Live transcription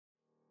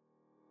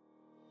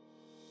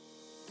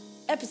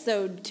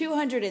episode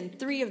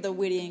 203 of the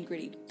Witty and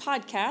Gritty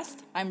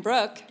podcast. I'm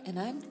Brooke. And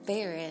I'm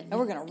Farron. And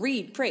we're going to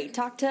read, pray,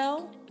 talk,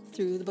 tell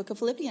through the book of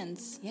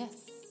Philippians. Yes.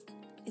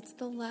 It's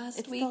the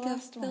last week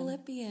of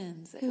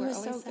Philippians. It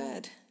was so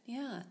good.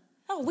 Yeah.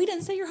 Oh, we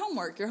didn't say your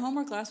homework. Your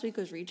homework last week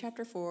was read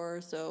chapter 4,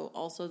 so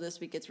also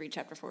this week it's read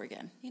chapter 4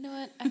 again. You know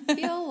what? I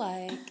feel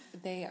like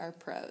they are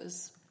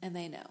pros, and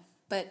they know.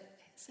 But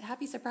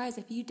happy surprise,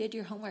 if you did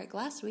your homework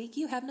last week,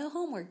 you have no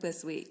homework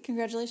this week.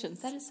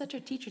 Congratulations. That is such a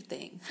teacher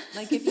thing.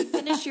 Like, if you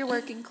finish your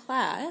work in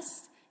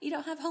class, you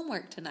don't have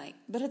homework tonight.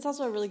 But it's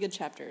also a really good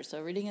chapter,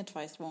 so reading it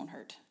twice won't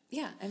hurt.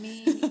 Yeah, I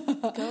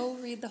mean, go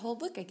read the whole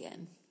book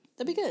again.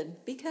 That'd be good.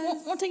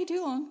 Because won't take you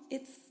too long.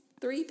 It's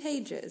 3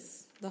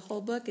 pages. The whole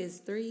book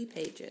is 3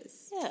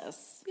 pages.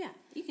 Yes. Yeah,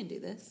 you can do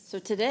this. So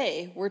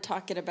today we're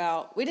talking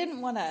about, we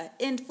didn't want to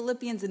end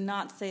Philippians and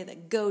not say the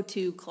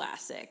go-to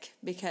classic,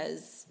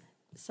 because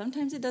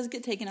sometimes it does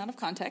get taken out of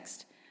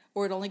context,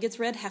 or it only gets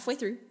read halfway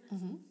through.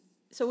 Mm-hmm.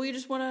 So we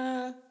just want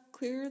to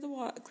clear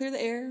the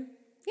air.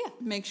 Yeah.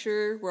 Make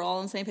sure we're all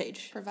on the same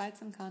page. Provide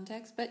some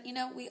context. But, you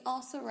know, we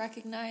also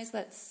recognize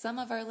that some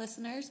of our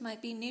listeners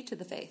might be new to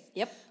the faith.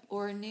 Yep.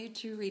 Or new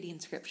to reading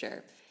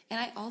scripture. And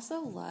I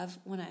also love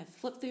when I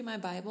flip through my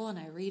Bible and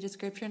I read a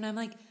scripture and I'm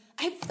like,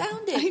 I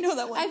found it. I know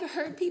that one. I've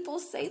heard people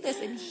say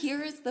this, and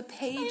here is the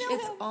page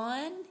it's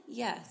on.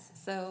 Yes.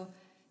 So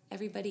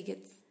everybody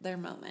gets their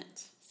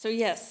moment. So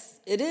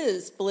yes, it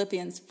is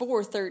Philippians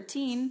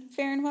 4:13.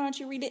 Farron, why don't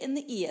you read it in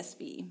the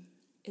ESV?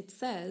 It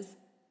says,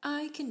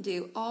 I can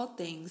do all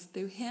things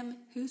through him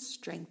who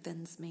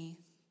strengthens me.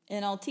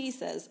 NLT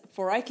says,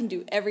 for I can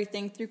do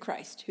everything through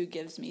Christ who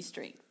gives me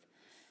strength.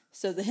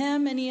 So the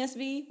him in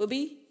ESV will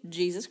be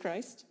Jesus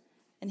Christ,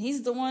 and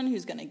he's the one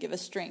who's going to give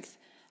us strength.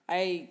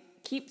 I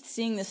keep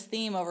seeing this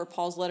theme over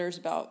Paul's letters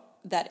about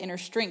that inner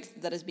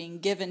strength that is being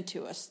given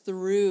to us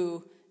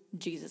through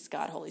Jesus,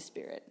 God, Holy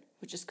Spirit,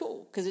 which is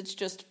cool because it's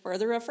just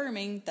further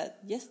affirming that,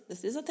 yes,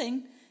 this is a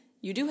thing.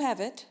 You do have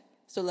it,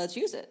 so let's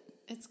use it.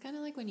 It's kind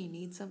of like when you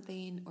need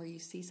something or you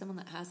see someone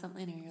that has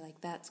something and you're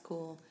like, that's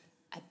cool.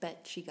 I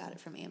bet she got it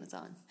from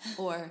Amazon.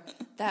 Or,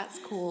 that's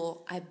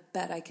cool. I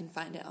bet I can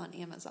find it on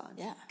Amazon.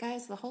 Yeah.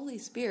 Guys, the Holy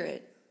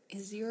Spirit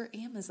is your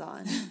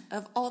Amazon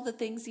of all the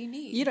things you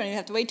need. You don't even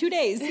have to wait 2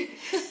 days.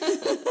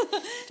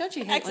 Don't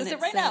you hate Access when it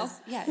it right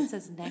says, now. Yeah, it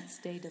says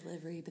next day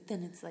delivery, but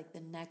then it's like the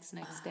next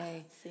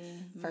day. See,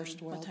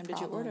 First world what time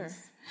problems. did you order?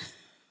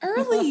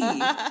 Early.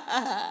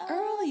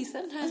 Early.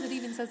 Sometimes it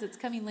even says it's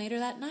coming later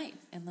that night.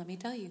 And let me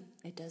tell you,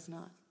 it does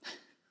not.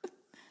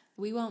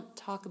 We won't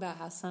talk about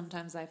how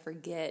sometimes I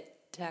forget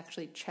to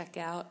actually check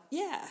out.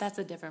 Yeah. That's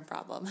a different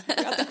problem.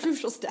 Got the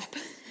crucial step.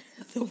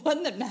 The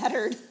one that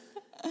mattered.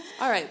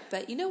 All right,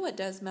 but you know what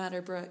does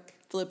matter, Brooke?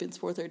 Philippians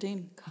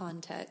 4:13.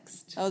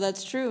 Context. Oh,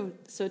 that's true.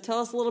 So tell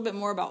us a little bit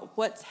more about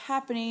what's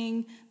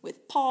happening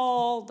with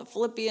Paul, the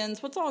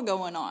Philippians, what's all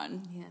going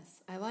on.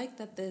 Yes, I like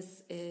that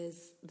this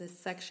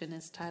section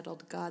is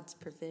titled God's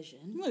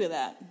Provision. Look at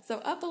that. So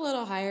up a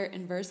little higher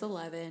in verse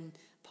 11,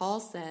 Paul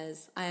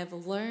says, I have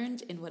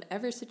learned in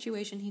whatever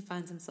situation he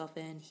finds himself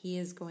in, he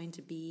is going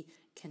to be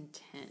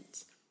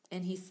content.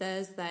 And he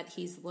says that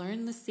he's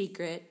learned the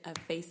secret of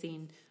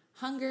facing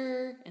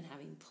hunger and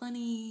having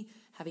plenty,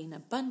 having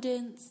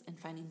abundance, and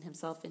finding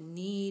himself in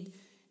need.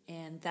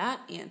 And that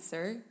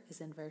answer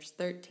is in verse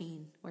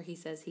 13, where he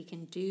says he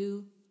can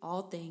do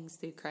all things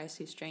through Christ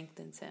who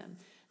strengthens him.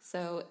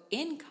 So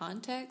in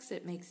context,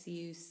 it makes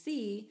you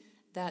see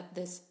that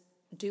this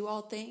do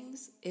all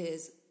things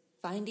is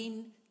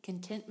finding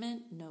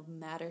contentment no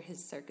matter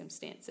his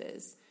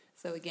circumstances.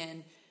 So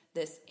again,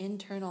 this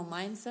internal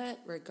mindset,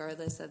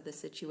 regardless of the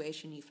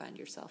situation you find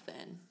yourself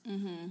in.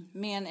 Mm-hmm.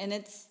 Man,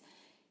 and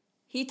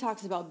he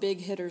talks about big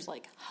hitters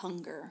like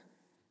hunger.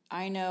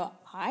 I know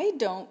I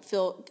don't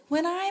feel,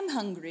 when I'm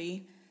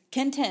hungry,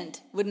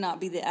 content would not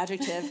be the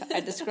adjective I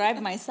describe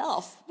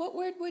myself. What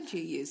word would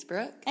you use,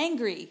 Brooke?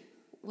 Angry.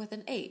 With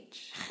an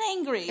H.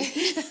 Hangry.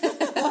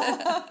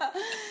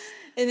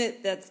 And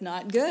that's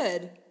not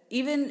good.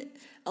 Even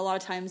a lot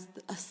of times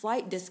a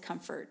slight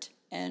discomfort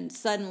and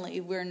suddenly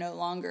we're no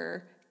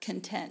longer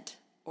content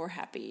or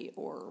happy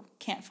or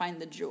can't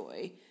find the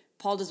joy.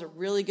 Paul does a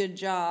really good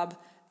job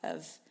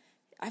of,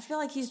 I feel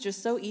like he's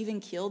just so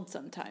even-keeled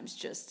sometimes.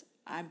 Just,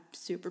 I'm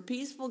super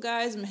peaceful,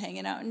 guys. I'm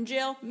hanging out in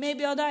jail.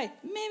 Maybe I'll die.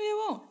 Maybe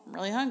I won't. I'm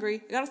really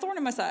hungry. I got a thorn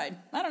in my side.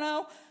 I don't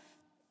know.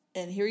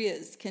 And here he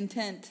is,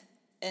 content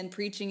and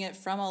preaching it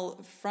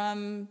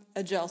from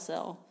a jail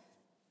cell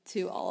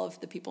to all of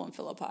the people in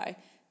Philippi.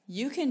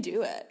 You can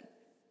do it.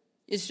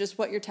 It's just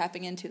what you're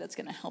tapping into that's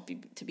going to help you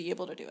to be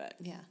able to do it.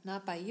 Yeah,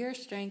 not by your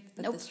strength,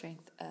 but the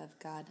strength of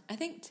God. I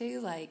think, too,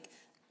 like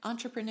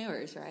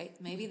entrepreneurs, right?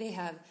 Maybe they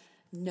have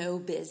no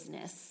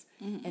business,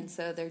 and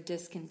so they're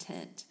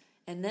discontent.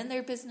 And then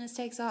their business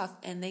takes off,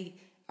 and they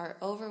are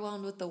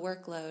overwhelmed with the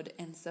workload,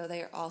 and so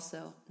they are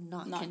also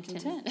not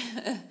content.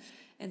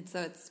 And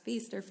so it's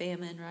feast or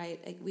famine,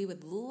 right? Like, we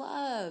would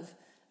love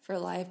for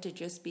life to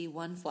just be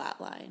one flat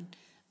line,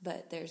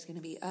 but there's going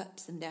to be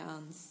ups and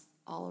downs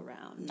all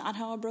around. Not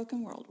how a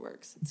broken world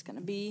works. It's going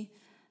to be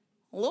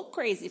a little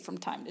crazy from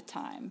time to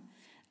time.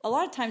 a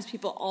lot of times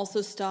people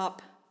also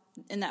stop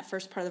in that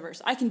first part of the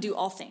verse. I can do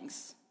all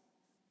things,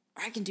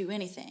 or I can do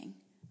anything,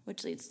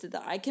 which leads to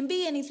the I can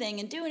be anything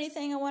and do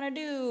anything I want to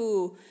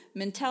do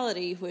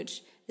mentality,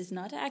 which is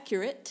not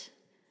accurate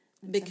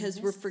because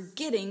we're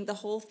forgetting the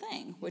whole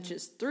thing, which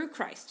is through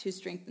Christ who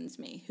strengthens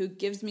me, who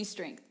gives me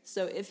strength.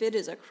 So if it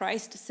is a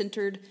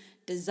Christ-centered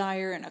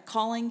desire and a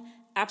calling,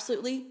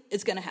 absolutely,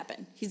 it's going to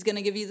happen. He's going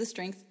to give you the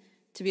strength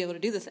to be able to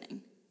do the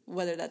thing,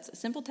 whether that's a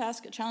simple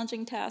task, a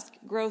challenging task,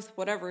 growth,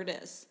 whatever it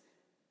is.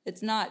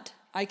 It's not,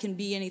 I can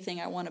be anything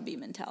I want to be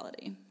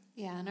mentality.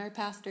 Yeah, and our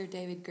pastor,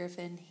 David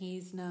Griffin,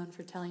 he's known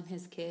for telling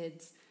his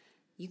kids,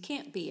 you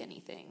can't be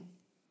anything,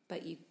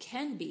 but you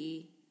can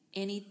be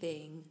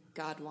anything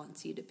God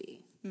wants you to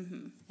be.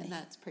 Mm-hmm. And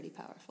that's pretty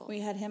powerful. We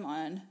had him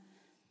on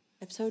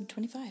episode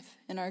 25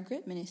 in our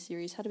Grit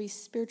mini-series, How to Be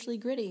Spiritually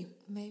Gritty.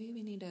 Maybe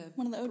we need to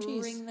one of the OGs.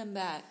 Bring them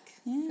back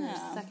for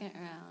a second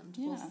round.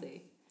 Yeah. We'll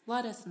see.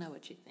 Let us know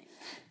what you think.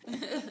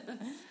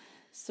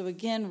 So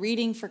again,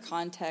 reading for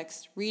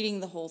context, reading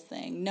the whole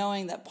thing,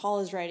 knowing that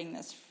Paul is writing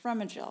this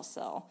from a jail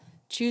cell,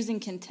 choosing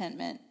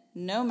contentment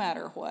no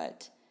matter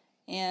what,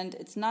 and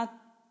it's not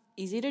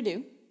easy to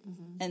do,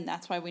 and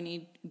that's why we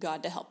need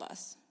God to help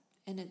us.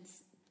 And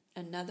it's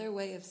another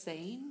way of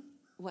saying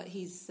what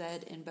he's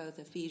said in both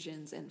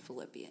Ephesians and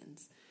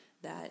Philippians,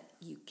 that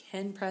you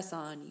can press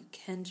on, you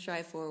can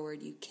strive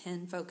forward, you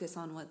can focus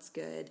on what's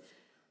good,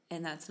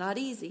 and that's not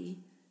easy,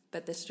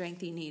 but the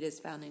strength you need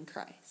is found in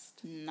Christ.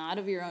 Not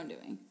of your own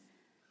doing.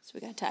 So we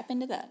got to tap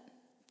into that,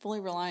 fully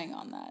relying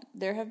on that.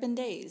 There have been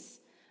days,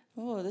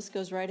 this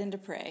goes right into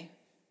pray.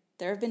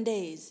 There have been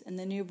days in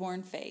the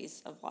newborn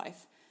phase of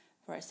life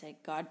where I say,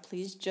 God,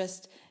 please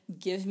just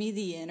give me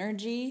the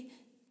energy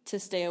to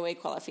stay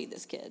awake while I feed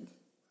this kid.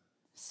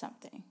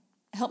 Something.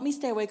 Help me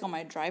stay awake on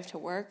my drive to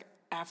work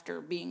after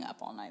being up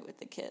all night with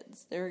the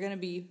kids. There are going to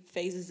be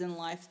phases in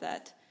life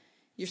that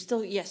you're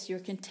still, yes, you're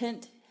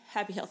content,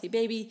 happy, healthy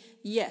baby,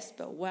 yes,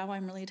 but wow,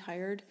 I'm really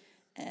tired,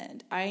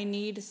 and I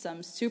need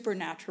some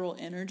supernatural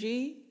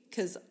energy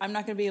because I'm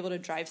not going to be able to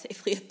drive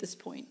safely at this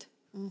point.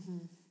 Mm-hmm.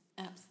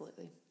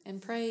 Absolutely.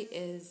 And pray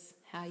is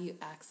how you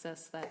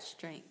access that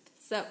strength.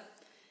 So,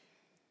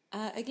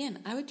 again,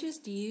 I would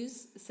just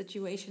use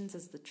situations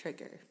as the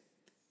trigger.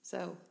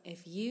 So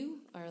if you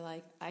are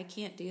like, I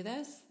can't do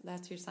this,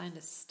 that's your sign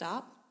to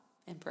stop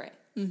and pray.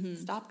 Mm-hmm.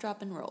 Stop,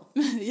 drop, and roll.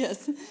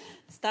 Yes.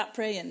 Stop,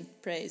 pray, and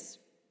praise.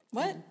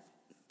 What? And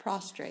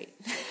prostrate.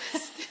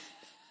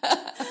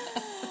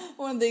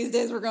 One of these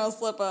days we're going to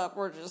slip up.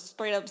 We're just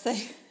straight up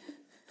say.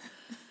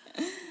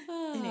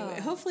 Anyway,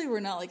 hopefully we're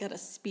not like at a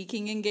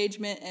speaking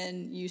engagement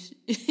and you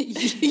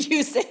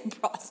say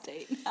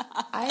prostate.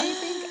 I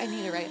think I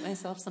need to write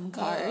myself some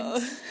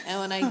cards, and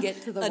when I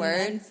get to the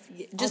word,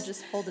 I'll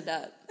just hold it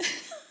up.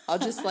 I'll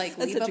just like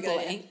leave a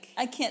blank.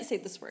 I can't say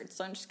this word,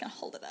 so I'm just gonna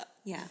hold it up.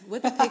 Yeah,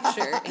 with a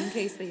picture in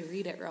case they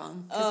read it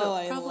wrong.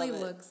 Because it probably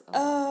looks.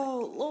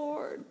 Oh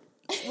Lord,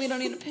 we don't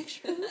need a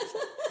picture.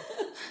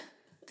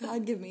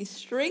 God, give me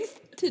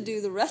strength to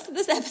do the rest of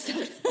this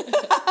episode.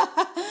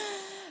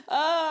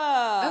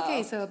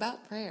 Okay, so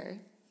about prayer,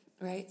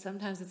 right?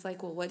 Sometimes it's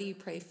like, well, what do you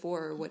pray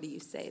for, or what do you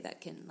say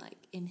that can like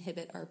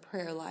inhibit our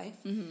prayer life?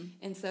 Mm-hmm.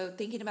 And so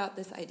thinking about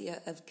this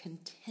idea of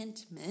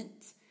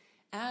contentment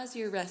as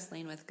you're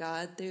wrestling with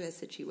God through a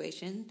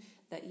situation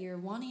that you're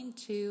wanting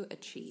to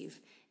achieve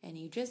and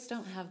you just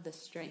don't have the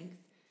strength,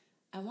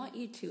 I want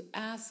you to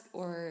ask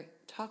or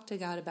talk to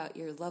God about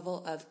your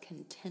level of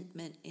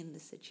contentment in the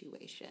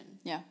situation.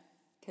 Yeah.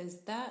 Because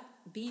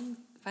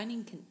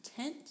finding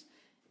content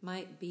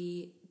might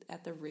be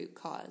at the root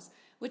cause,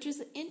 which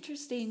is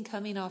interesting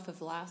coming off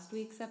of last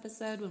week's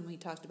episode when we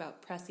talked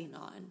about pressing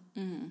on.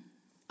 Mm-hmm.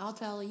 I'll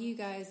tell you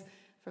guys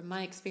from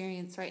my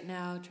experience right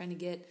now, trying to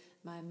get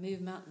my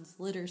Move Mountains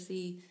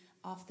literacy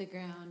off the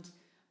ground.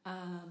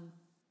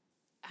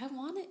 I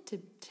want it to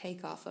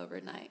take off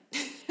overnight,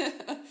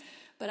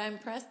 but I'm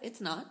pressed.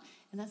 It's not,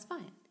 and that's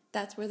fine.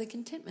 That's where the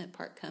contentment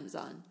part comes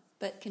on.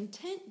 But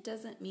content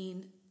doesn't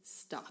mean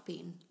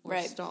stopping or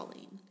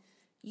stalling.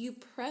 You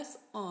press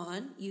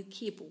on, you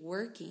keep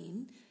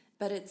working,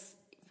 but it's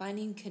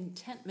finding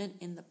contentment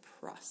in the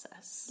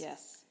process.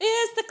 Yes.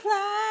 It's the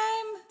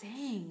climb.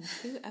 Dang,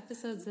 2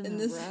 episodes in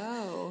a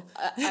row.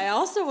 I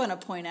also want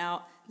to point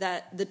out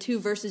that the 2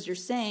 verses you're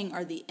saying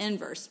are the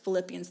inverse,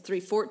 Philippians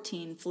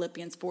 3:14,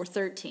 Philippians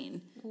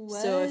 4:13.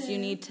 So if you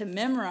need to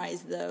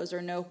memorize those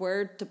or know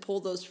where to pull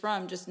those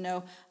from, just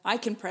know I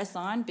can press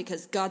on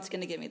because God's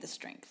going to give me the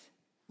strength.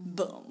 Mm-hmm.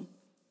 Boom.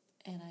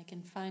 And I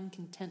can find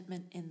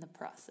contentment in the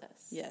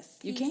process. Yes,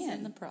 Peace you can.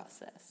 In the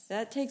process.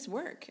 That takes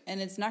work,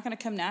 and it's not going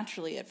to come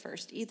naturally at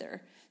first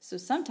either. So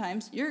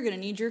sometimes you're going to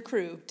need your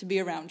crew to be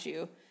around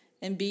you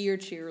and be your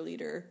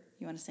cheerleader.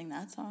 You want to sing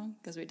that song?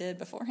 Because we did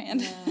beforehand.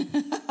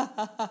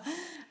 Yeah.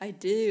 I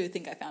do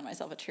think I found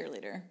myself a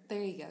cheerleader.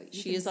 There you go.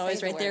 She is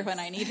always right there when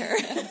I need her.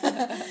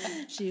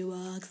 She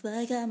walks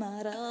like a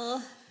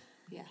model.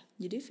 Yeah.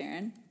 You do,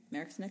 Farron.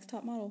 America's Next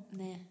Top Model.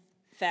 Nah.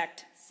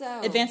 Fact.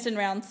 So advanced in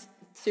rounds.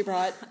 Super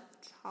hot.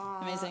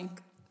 Amazing.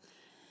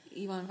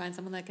 You want to find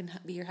someone that can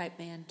be your hype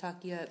man,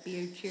 talk you up, be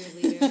your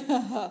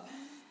cheerleader.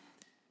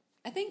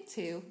 I think,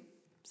 too,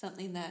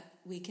 something that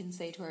we can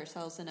say to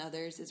ourselves and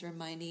others is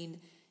reminding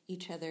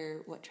each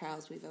other what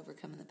trials we've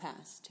overcome in the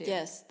past, too.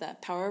 Yes,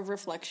 that power of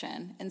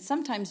reflection. And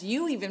sometimes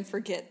you even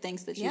forget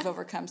things that you've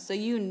overcome. So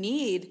you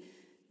need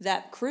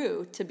that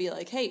crew to be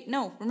like, hey,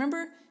 no,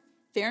 remember,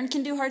 Farron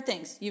can do hard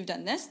things. You've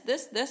done this,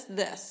 this, this,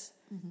 this.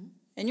 Mm-hmm.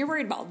 And you're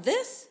worried about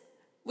this?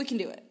 We can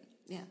do it.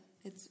 Yeah,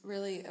 it's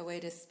really a way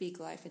to speak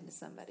life into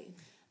somebody.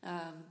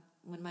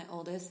 When my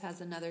oldest has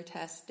another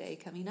test day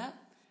coming up,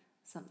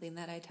 something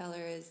that I tell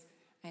her is,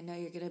 I know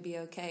you're going to be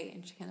okay.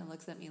 And she kind of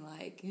looks at me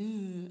like,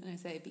 and I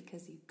say,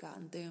 because you've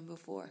gotten through them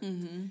before.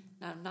 Mm-hmm.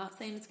 Now, I'm not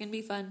saying it's going to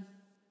be fun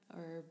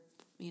or,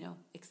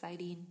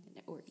 exciting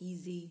or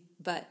easy,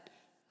 but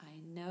I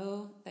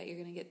know that you're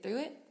going to get through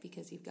it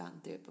because you've gotten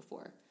through it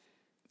before.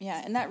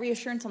 Yeah, and that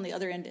reassurance on the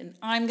other end, and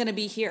I'm going to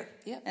be here.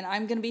 Yep. And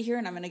I'm going to be here,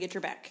 and I'm going to get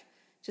your back.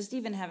 Just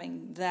even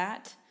having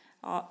that,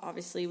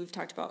 obviously we've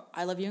talked about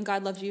I love you and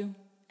God loves you,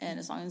 and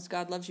as long as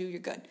God loves you,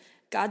 you're good.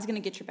 God's going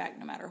to get your back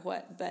no matter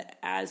what. But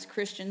as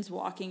Christians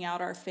walking out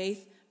our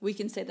faith, we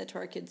can say that to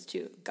our kids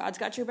too. God's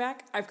got your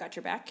back, I've got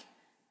your back,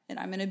 and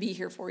I'm going to be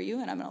here for you,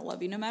 and I'm going to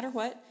love you no matter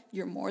what.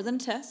 You're more than a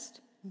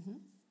test. Mm-hmm.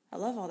 I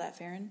love all that,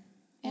 Farron.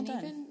 And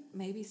even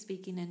maybe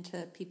speaking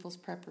into people's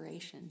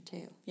preparation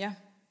too. Yeah.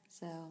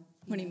 So.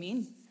 What do you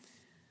mean?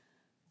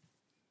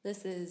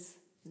 This is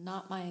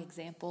not my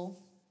example.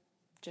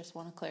 Just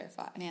want to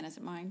clarify. Man, is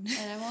it mine?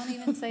 And I won't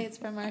even say it's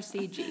from our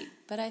CG,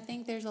 but I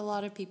think there's a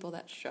lot of people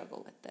that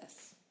struggle with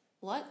this.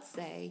 Let's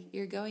say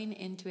you're going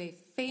into a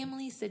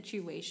family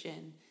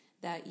situation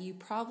that you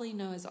probably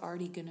know is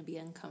already going to be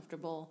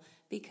uncomfortable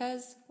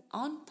because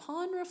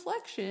upon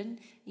reflection,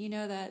 you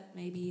know that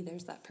maybe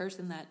there's that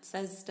person that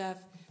says stuff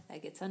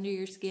that gets under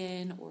your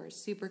skin or is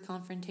super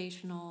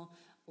confrontational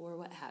or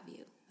what have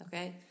you,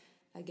 okay?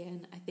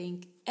 Again, I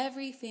think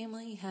every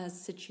family has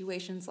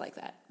situations like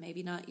that.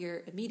 Maybe not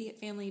your immediate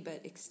family,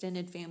 but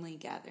extended family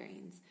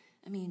gatherings.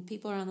 I mean,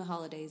 people around the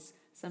holidays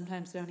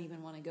sometimes don't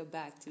even want to go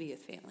back to be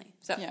with family.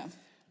 So,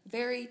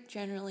 very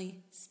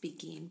generally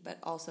speaking, but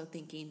also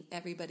thinking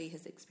everybody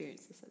has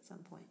experienced this at some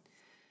point.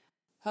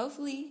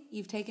 Hopefully,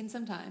 you've taken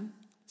some time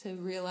to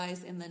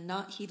realize in the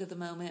not heat of the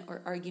moment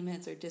or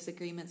arguments or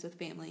disagreements with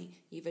family,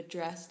 you've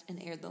addressed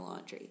and aired the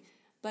laundry.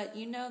 But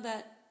you know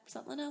that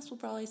something else will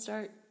probably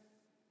start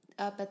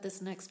up at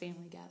this next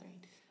family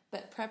gathering.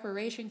 But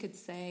preparation could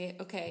say,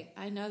 okay,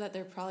 I know that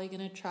they're probably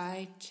going to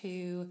try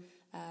to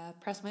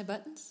press my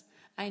buttons.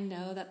 I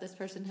know that this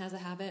person has a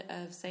habit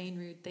of saying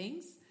rude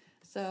things.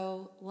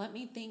 So let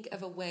me think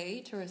of a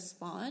way to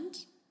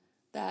respond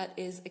that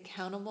is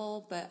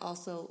accountable but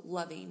also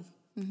loving.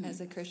 Mm-hmm.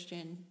 As a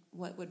Christian,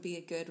 what would be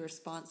a good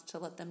response to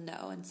let them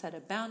know and set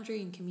a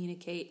boundary and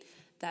communicate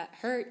that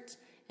hurt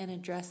and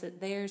address it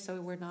there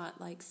so we're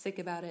not like sick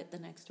about it the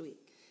next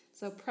week.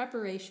 So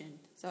preparation.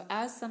 So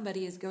as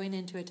somebody is going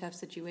into a tough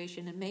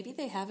situation and maybe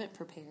they haven't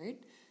prepared,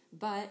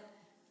 but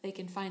they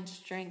can find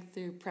strength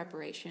through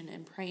preparation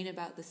and praying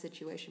about the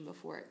situation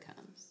before it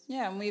comes.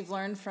 Yeah, and we've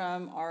learned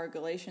from our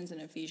Galatians and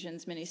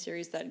Ephesians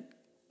mini-series that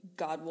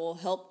God will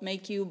help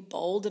make you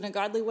bold in a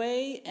godly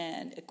way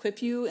and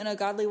equip you in a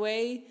godly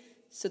way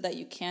so that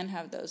you can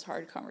have those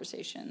hard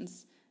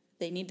conversations.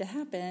 They need to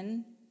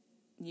happen.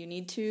 You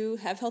need to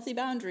have healthy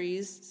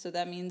boundaries. So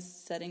that means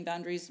setting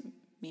boundaries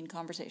mean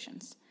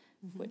conversations,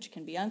 mm-hmm. which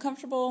can be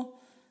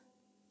uncomfortable.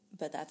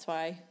 But that's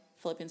why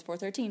Philippians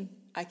 4:13,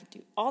 I can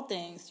do all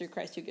things through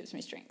Christ who gives me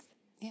strength.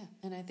 Yeah,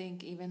 and I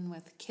think even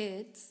with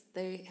kids,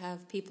 they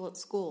have people at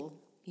school.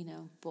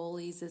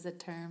 Bullies is a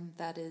term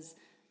that is...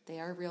 They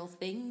are real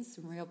things,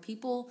 real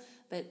people,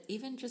 but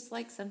even just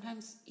like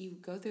sometimes you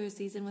go through a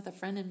season with a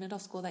friend in middle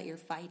school that you're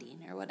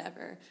fighting or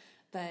whatever,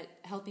 but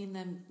helping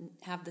them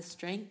have the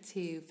strength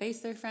to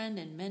face their friend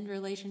and mend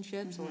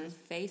relationships mm-hmm. or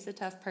face a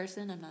tough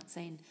person. I'm not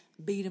saying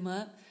beat them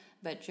up,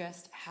 but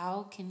just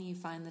how can you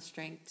find the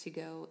strength to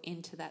go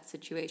into that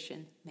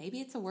situation? Maybe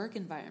it's a work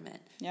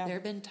environment. Yeah. There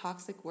have been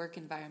toxic work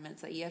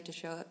environments that you have to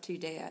show up to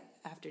day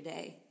after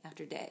day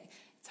after day.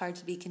 It's hard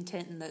to be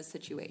content in those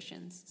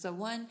situations. So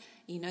one,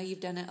 you've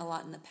done it a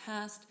lot in the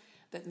past,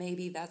 but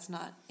maybe that's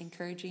not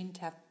encouraging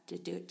to have to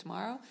do it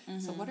tomorrow. Mm-hmm.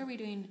 So what are we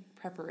doing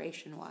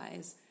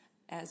preparation-wise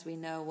as we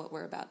know what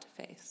we're about to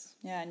face?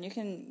 Yeah, and you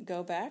can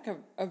go back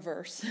a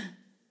verse.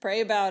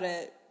 Pray about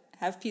it.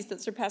 Have peace that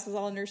surpasses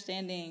all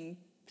understanding.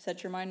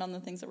 Set your mind on the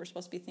things that we're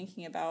supposed to be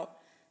thinking about.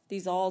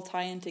 These all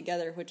tie in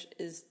together, which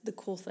is the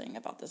cool thing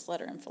about this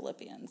letter in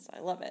Philippians. I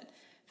love it.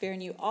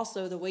 Farron, you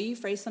also, the way you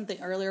phrased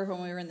something earlier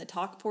when we were in the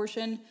talk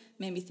portion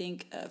made me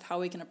think of how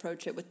we can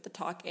approach it with the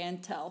talk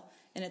and tell.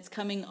 And it's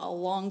coming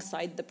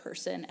alongside the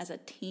person as a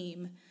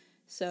team.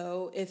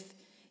 So if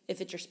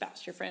it's your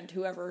spouse, your friend,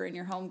 whoever in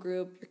your home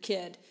group, your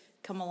kid,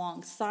 come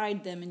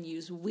alongside them and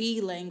use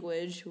we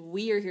language.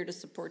 We are here to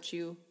support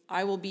you.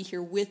 I will be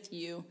here with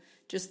you.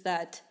 Just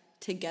that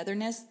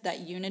togetherness,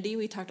 that unity.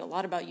 We talked a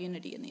lot about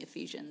unity in the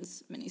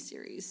Ephesians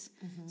mini-series.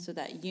 Mm-hmm. So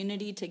that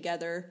unity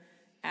together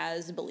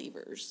as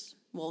believers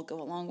will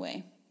go a long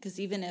way. Because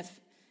even if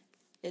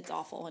it's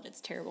awful and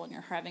it's terrible and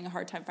you're having a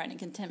hard time finding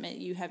contentment,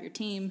 you have your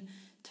team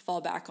to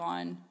fall back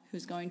on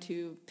who's going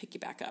to pick you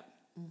back up.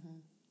 Mm-hmm.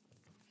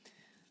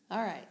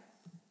 All right.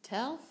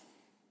 Tell?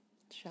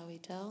 Shall we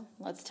tell?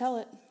 Let's tell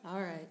it.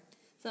 All right.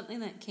 Something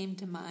that came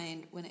to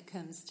mind when it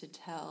comes to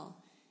tell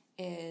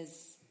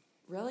is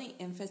really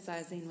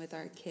emphasizing with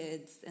our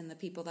kids and the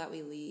people that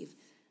we leave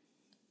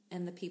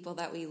and the people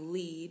that we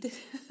lead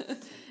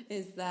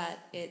is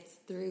that it's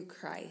through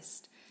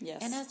Christ.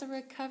 Yes. And as a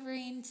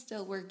recovering,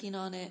 still working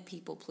on it,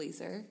 people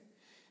pleaser,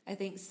 I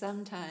think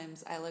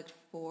sometimes I look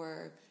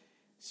for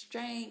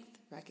strength,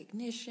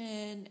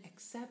 recognition,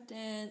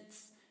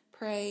 acceptance,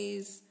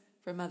 praise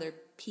from other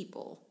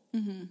people.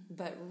 Mm-hmm.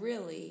 But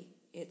really,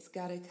 it's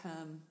got to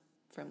come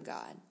from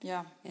God.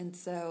 Yeah. And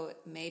so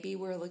maybe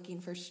we're looking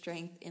for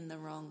strength in the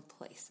wrong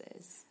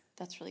places.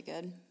 That's really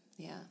good.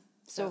 Yeah.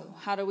 So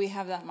how do we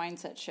have that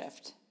mindset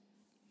shift?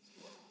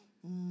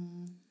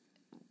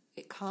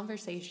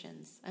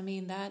 Conversations. I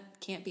mean, that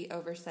can't be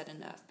oversaid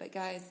enough. But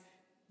guys,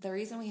 the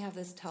reason we have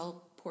this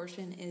tell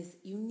portion is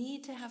you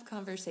need to have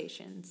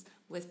conversations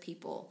with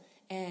people.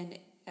 And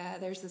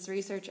there's this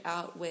research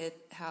out with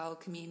how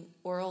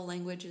oral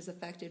language is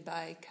affected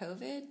by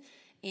COVID,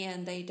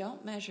 and they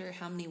don't measure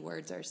how many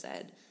words are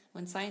said.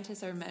 When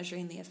scientists are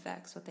measuring the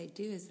effects, what they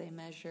do is they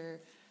measure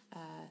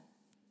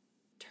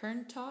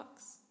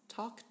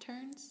talk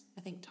turns.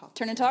 I think talk.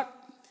 Turn and talk?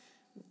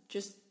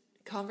 Just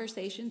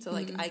conversation. So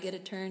like I get a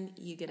turn,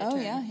 you get a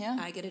turn. Yeah.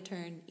 I get a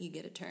turn, you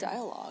get a turn.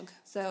 Dialogue.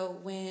 So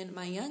when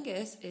my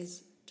youngest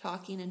is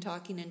talking and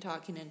talking and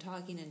talking and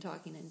talking and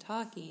talking and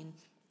talking,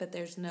 but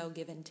there's no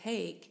give and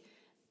take,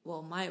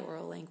 well, my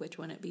oral language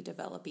wouldn't be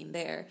developing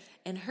there.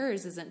 And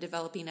hers isn't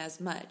developing as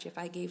much. If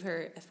I gave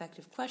her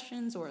effective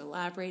questions or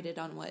elaborated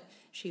on what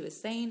she was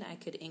saying, I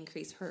could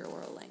increase her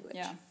oral language.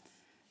 Yeah.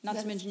 Not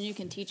to mention you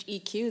can teach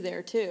EQ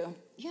there too.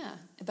 Yeah,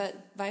 but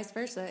vice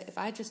versa. If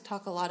I just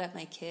talk a lot at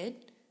my kid,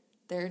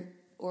 their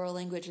oral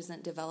language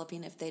isn't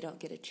developing if they don't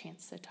get a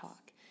chance to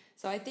talk.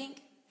 So I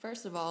think,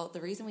 first of all, the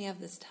reason we have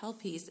this tell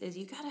piece is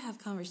you got to have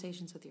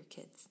conversations with your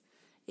kids.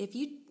 If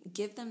you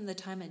give them the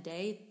time of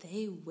day,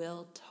 they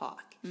will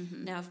talk.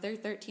 Mm-hmm. Now, if they're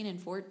 13 and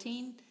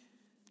 14,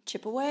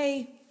 chip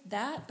away.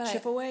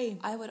 Chip away.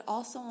 I would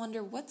also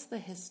wonder, what's the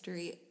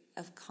history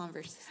of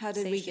conversations? How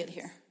did we get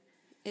here?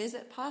 Is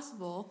it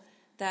possible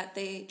that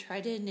they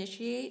tried to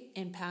initiate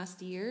in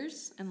past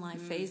years and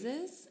life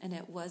phases and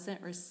it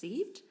wasn't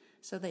received,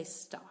 so they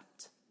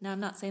stopped? Now, I'm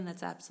not saying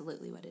that's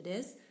absolutely what it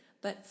is,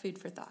 but food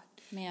for thought.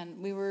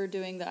 Man, we were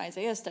doing the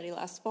Isaiah study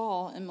last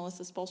fall, and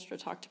Melissa Spolstra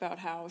talked about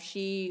how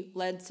she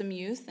led some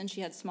youth, and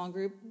she had small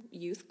group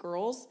youth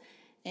girls,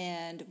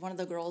 and one of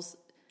the girls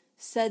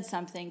said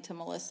something to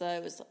Melissa.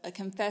 It was a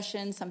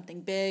confession, something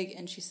big,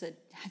 and she said,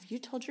 "Have you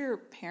told your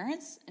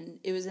parents?" And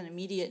it was an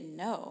immediate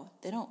no.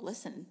 They don't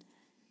listen.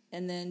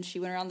 And then she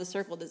went around the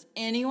circle. Does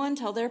anyone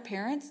tell their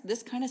parents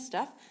this kind of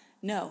stuff?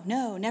 No,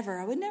 never.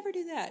 I would never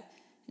do that.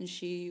 And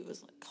she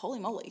was like, holy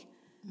moly.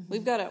 Mm-hmm.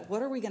 We've got to,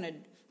 what are we going to,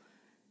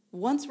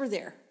 once we're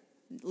there,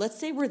 let's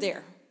say we're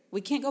there.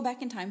 We can't go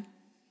back in time.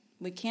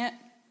 We can't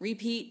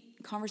repeat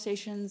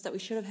conversations that we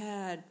should have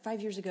had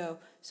 5 years ago.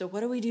 So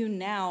what do we do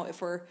now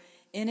if we're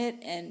in it,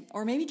 and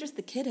or maybe just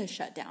the kid has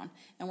shut down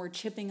and we're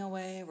chipping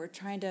away, we're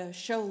trying to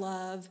show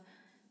love.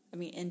 I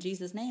mean, in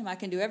Jesus' name, I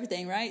can do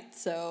everything, right?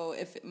 So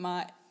if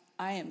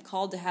I am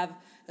called to have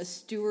a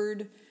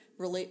steward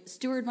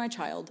my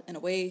child in a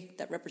way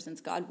that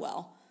represents God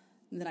well,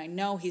 then I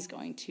know he's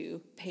going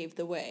to pave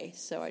the way.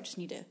 So I just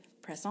need to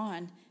press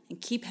on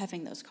and keep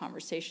having those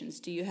conversations.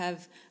 Do you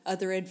have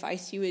other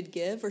advice you would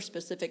give or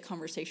specific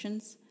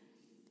conversations?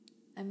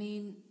 I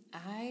mean,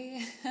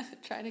 I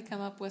try to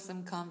come up with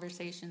some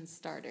conversation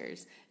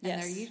starters,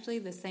 and they're usually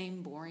the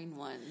same boring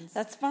ones.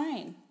 That's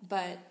fine.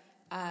 But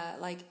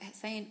like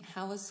saying,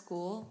 how was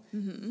school?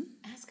 Mm-hmm.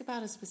 Ask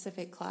about a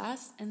specific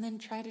class, and then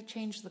try to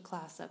change the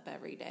class up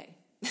every day.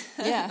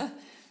 Yeah.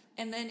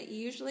 And then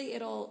usually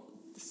it'll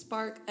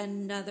spark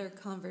another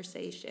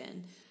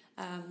conversation.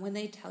 When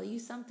they tell you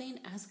something,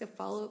 ask a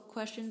follow-up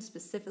question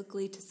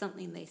specifically to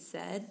something they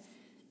said.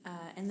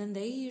 And then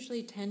they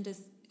usually tend to,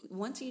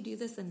 once you do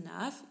this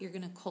enough, you're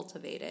going to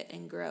cultivate it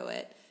and grow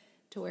it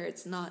to where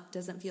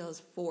doesn't feel as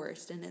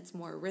forced, and it's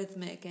more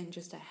rhythmic and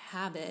just a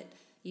habit.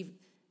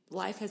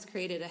 Life has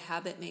created a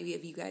habit maybe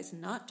of you guys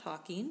not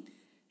talking.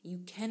 You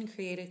can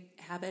create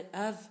a habit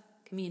of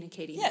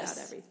communicating about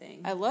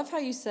everything. I love how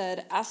you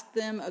said, ask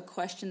them a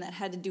question that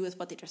had to do with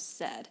what they just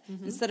said.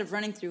 Mm-hmm. Instead of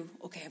running through,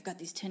 okay, I've got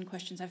these 10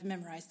 questions I've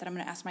memorized that I'm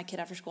going to ask my kid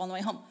after school on the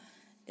way home.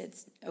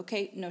 It's,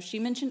 okay, no, she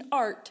mentioned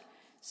art.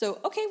 So,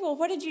 okay, well,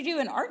 what did you do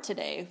in art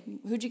today?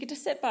 Who'd you get to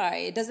sit by?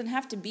 It doesn't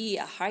have to be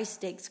a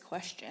high-stakes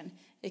question.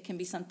 It can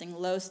be something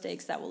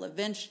low-stakes that will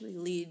eventually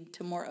lead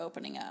to more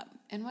opening up.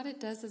 And what it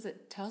does is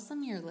it tells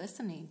them you're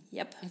listening.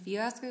 Yep. If you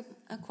ask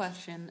a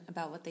question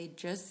about what they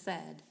just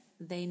said,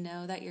 they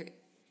know that you're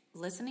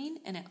listening,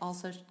 and it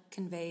also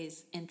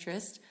conveys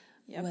interest,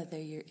 whether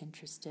you're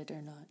interested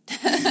or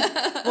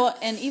not. Well,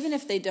 and even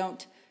if they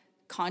don't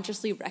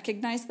consciously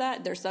recognize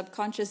that, their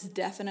subconscious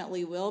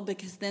definitely will,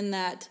 because then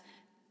that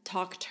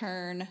talk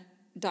turn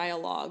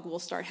dialogue will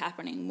start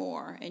happening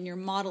more, and you're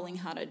modeling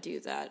how to do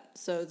that.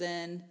 So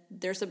then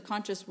their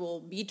subconscious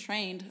will be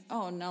trained,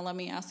 oh, now let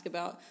me ask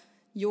about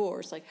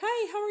yours. Like,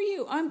 hey, how are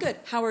you? I'm good.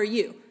 How are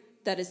you?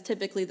 That is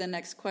typically the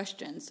next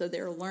question. So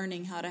they're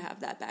learning how to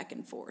have that back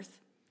and forth.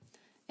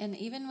 And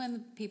even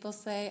when people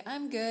say,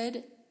 I'm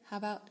good, how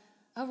about,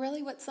 oh,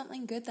 really? What's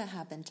something good that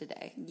happened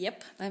today?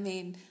 Yep. I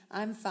mean,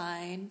 I'm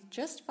fine,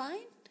 just fine.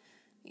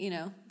 You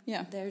know,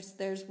 Yeah.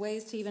 There's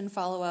ways to even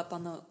follow up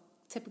on the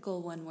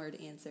typical one-word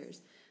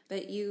answers.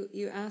 But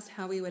you asked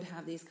how we would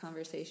have these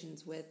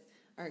conversations with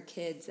our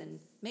kids, and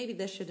maybe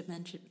this should have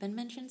been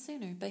mentioned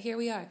sooner, but here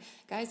we are.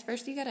 Guys,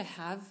 first you got to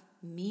have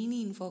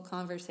meaningful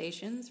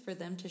conversations for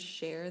them to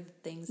share the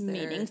things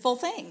Meaningful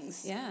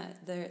things. Yeah,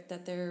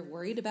 that they're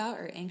worried about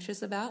or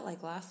anxious about,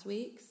 like last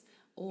week's,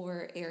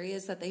 or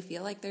areas that they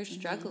feel like they're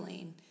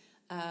struggling.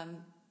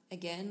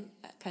 Again,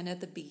 kind of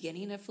at the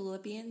beginning of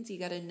Philippians, you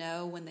got to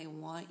know when they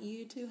want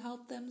you to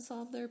help them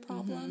solve their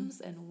problems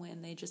and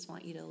when they just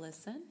want you to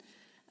listen.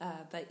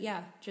 But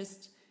yeah,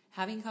 just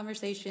having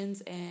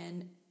conversations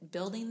and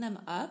building them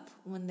up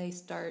when they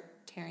start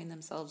tearing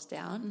themselves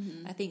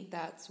down. I think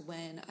that's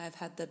when I've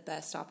had the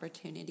best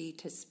opportunity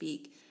to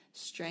speak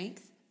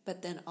strength,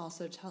 but then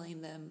also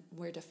telling them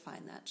where to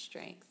find that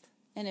strength.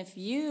 And if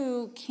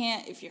you're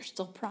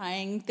still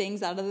prying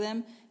things out of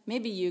them,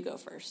 maybe you go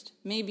first.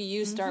 Maybe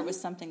you start with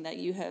something that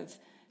you have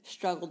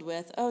struggled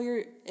with.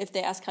 If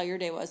they ask how your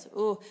day was,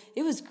 oh,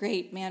 it was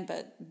great, man,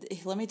 but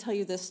let me tell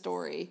you this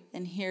story.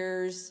 And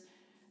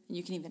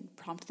you can even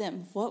prompt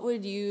them. What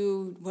would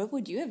you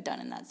have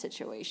done in that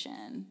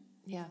situation?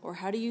 Yeah. Or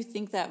how do you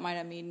think that might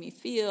have made me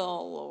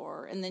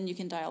feel? And then you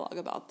can dialogue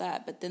about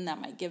that. But then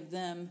that might give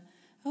them,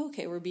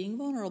 okay, we're being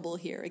vulnerable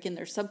here. Again,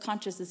 their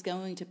subconscious is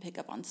going to pick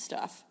up on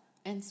stuff.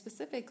 And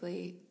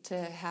specifically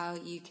to how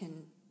you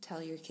can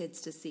tell your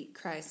kids to seek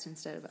Christ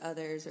instead of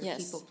others or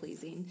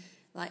people-pleasing.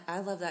 Like,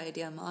 I love that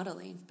idea of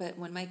modeling. But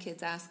when my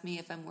kids ask me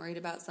if I'm worried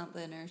about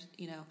something or,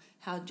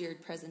 how'd your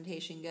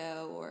presentation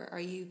go? Or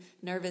are you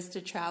nervous to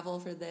travel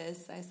for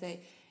this? I say,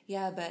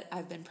 yeah, but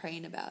I've been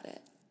praying about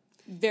it.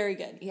 Very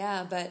good.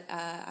 Yeah, but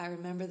I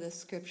remember the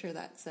scripture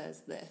that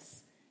says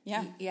this.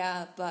 Yeah.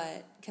 Yeah,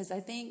 but because I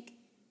think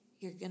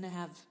you're going to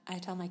I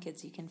tell my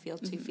kids you can feel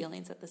two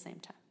feelings at the same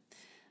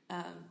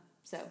time.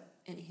 So,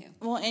 anywho.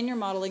 Well, and you're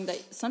modeling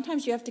that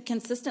sometimes you have to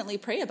consistently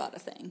pray about a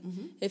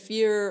thing.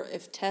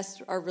 If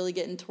tests are really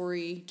getting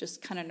Tori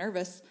just kind of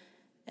nervous,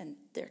 and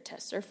their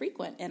tests are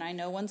frequent, and I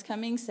know one's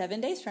coming 7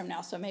 days from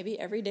now, so maybe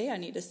every day I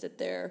need to sit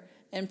there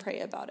and pray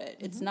about it.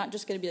 It's not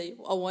just going to be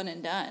a one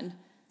and done.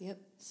 Yep.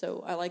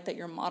 So I like that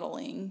you're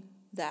modeling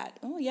that,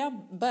 oh yeah,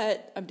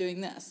 but I'm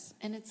doing this.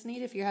 And it's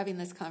neat if you're having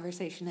this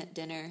conversation at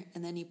dinner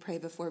and then you pray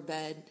before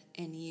bed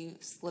and you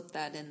slip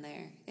that in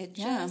there. It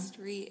just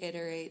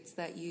reiterates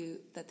that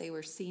they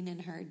were seen and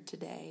heard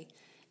today,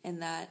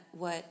 and that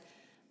what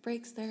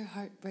breaks their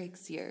heart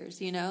breaks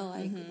yours,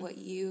 like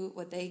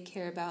what they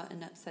care about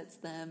and upsets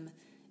them,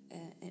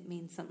 it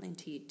means something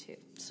to you too.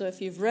 So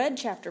if you've read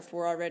chapter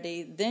 4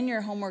 already, then your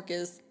homework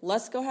is,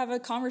 let's go have a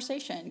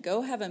conversation.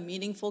 Go have a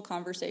meaningful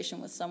conversation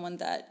with someone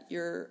that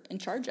you're in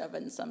charge of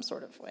in some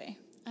sort of way.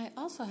 I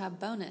also have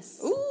bonus.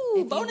 Ooh,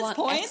 if bonus you want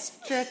points.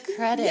 Extra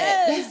credit.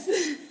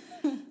 Yes.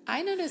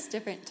 I noticed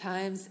different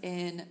times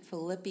in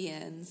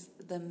Philippians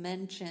the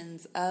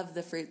mentions of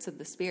the fruits of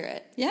the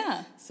Spirit.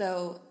 Yeah.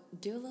 So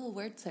do a little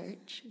word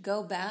search.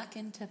 Go back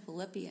into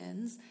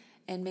Philippians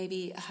and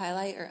maybe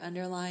highlight or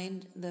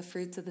underline the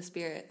fruits of the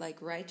Spirit, like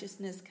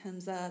righteousness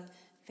comes up,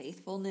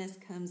 faithfulness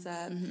comes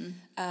up.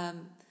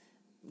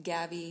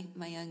 Gabby,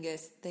 my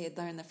youngest, they had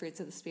learned the fruits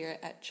of the Spirit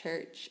at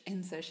church,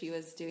 and so she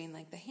was doing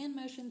like the hand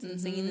motions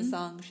and singing the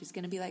song. She's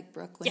going to be like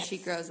Brooke when she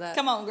grows up.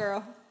 Come on,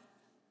 girl.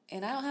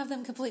 And I don't have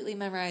them completely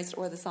memorized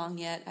or the song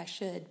yet. I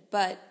should.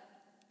 But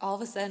all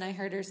of a sudden I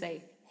heard her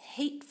say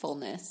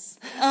hatefulness.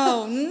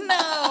 Oh,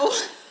 no.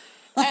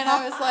 And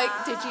I was like,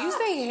 did you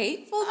say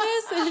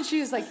hatefulness? And she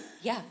was like,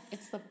 yeah,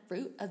 it's the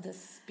fruit of the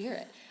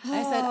Spirit.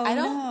 I said, I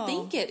don't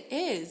think it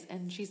is.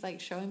 And she's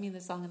like showing me the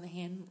song in the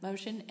hand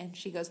motion. And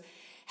she goes,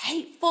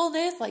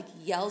 hatefulness, like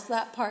yells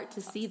that part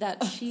to see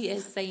that she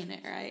is saying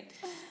it right.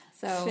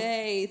 So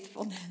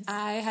faithfulness.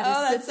 I had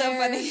to sit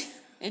there. So funny.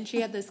 And she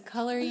had this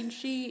coloring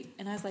sheet.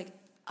 And I was like,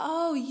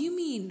 oh, you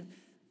mean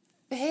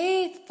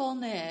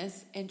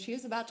faithfulness. And she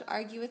was about to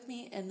argue with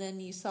me. And then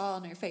you saw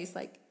on her face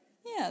like,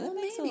 yeah, that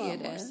makes a maybe lot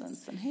it more is.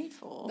 sense than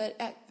hateful. But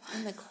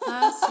in the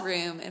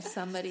classroom, if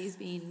somebody's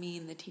being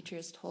mean, the teacher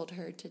has told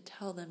her to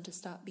tell them to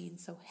stop being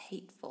so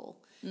hateful.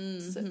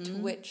 So, to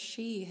which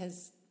she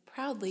has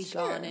proudly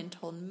gone and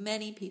told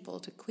many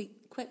people to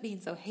quit being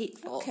so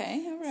hateful.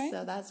 Okay, all right.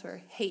 So that's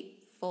where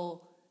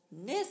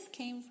hatefulness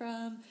came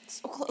from.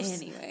 So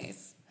close.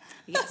 Anyways,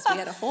 yes, we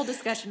had a whole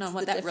discussion on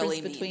what that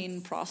really means.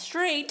 Between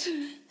prostrate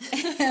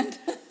and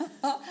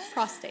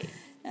prostate.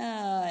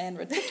 And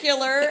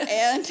reticular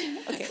and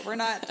okay, we're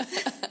not.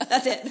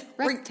 That's it.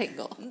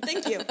 Rectangle.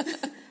 Thank you.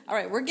 All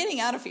right, we're getting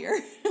out of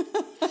here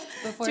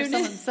before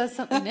someone says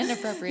something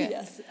inappropriate.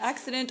 Yes,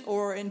 accident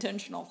or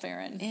intentional,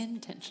 Farron.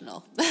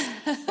 Intentional.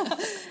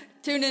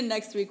 Tune in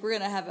next week. We're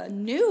going to have a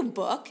new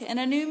book and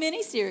a new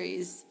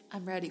mini-series.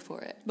 I'm ready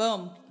for it.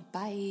 Boom.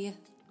 Bye.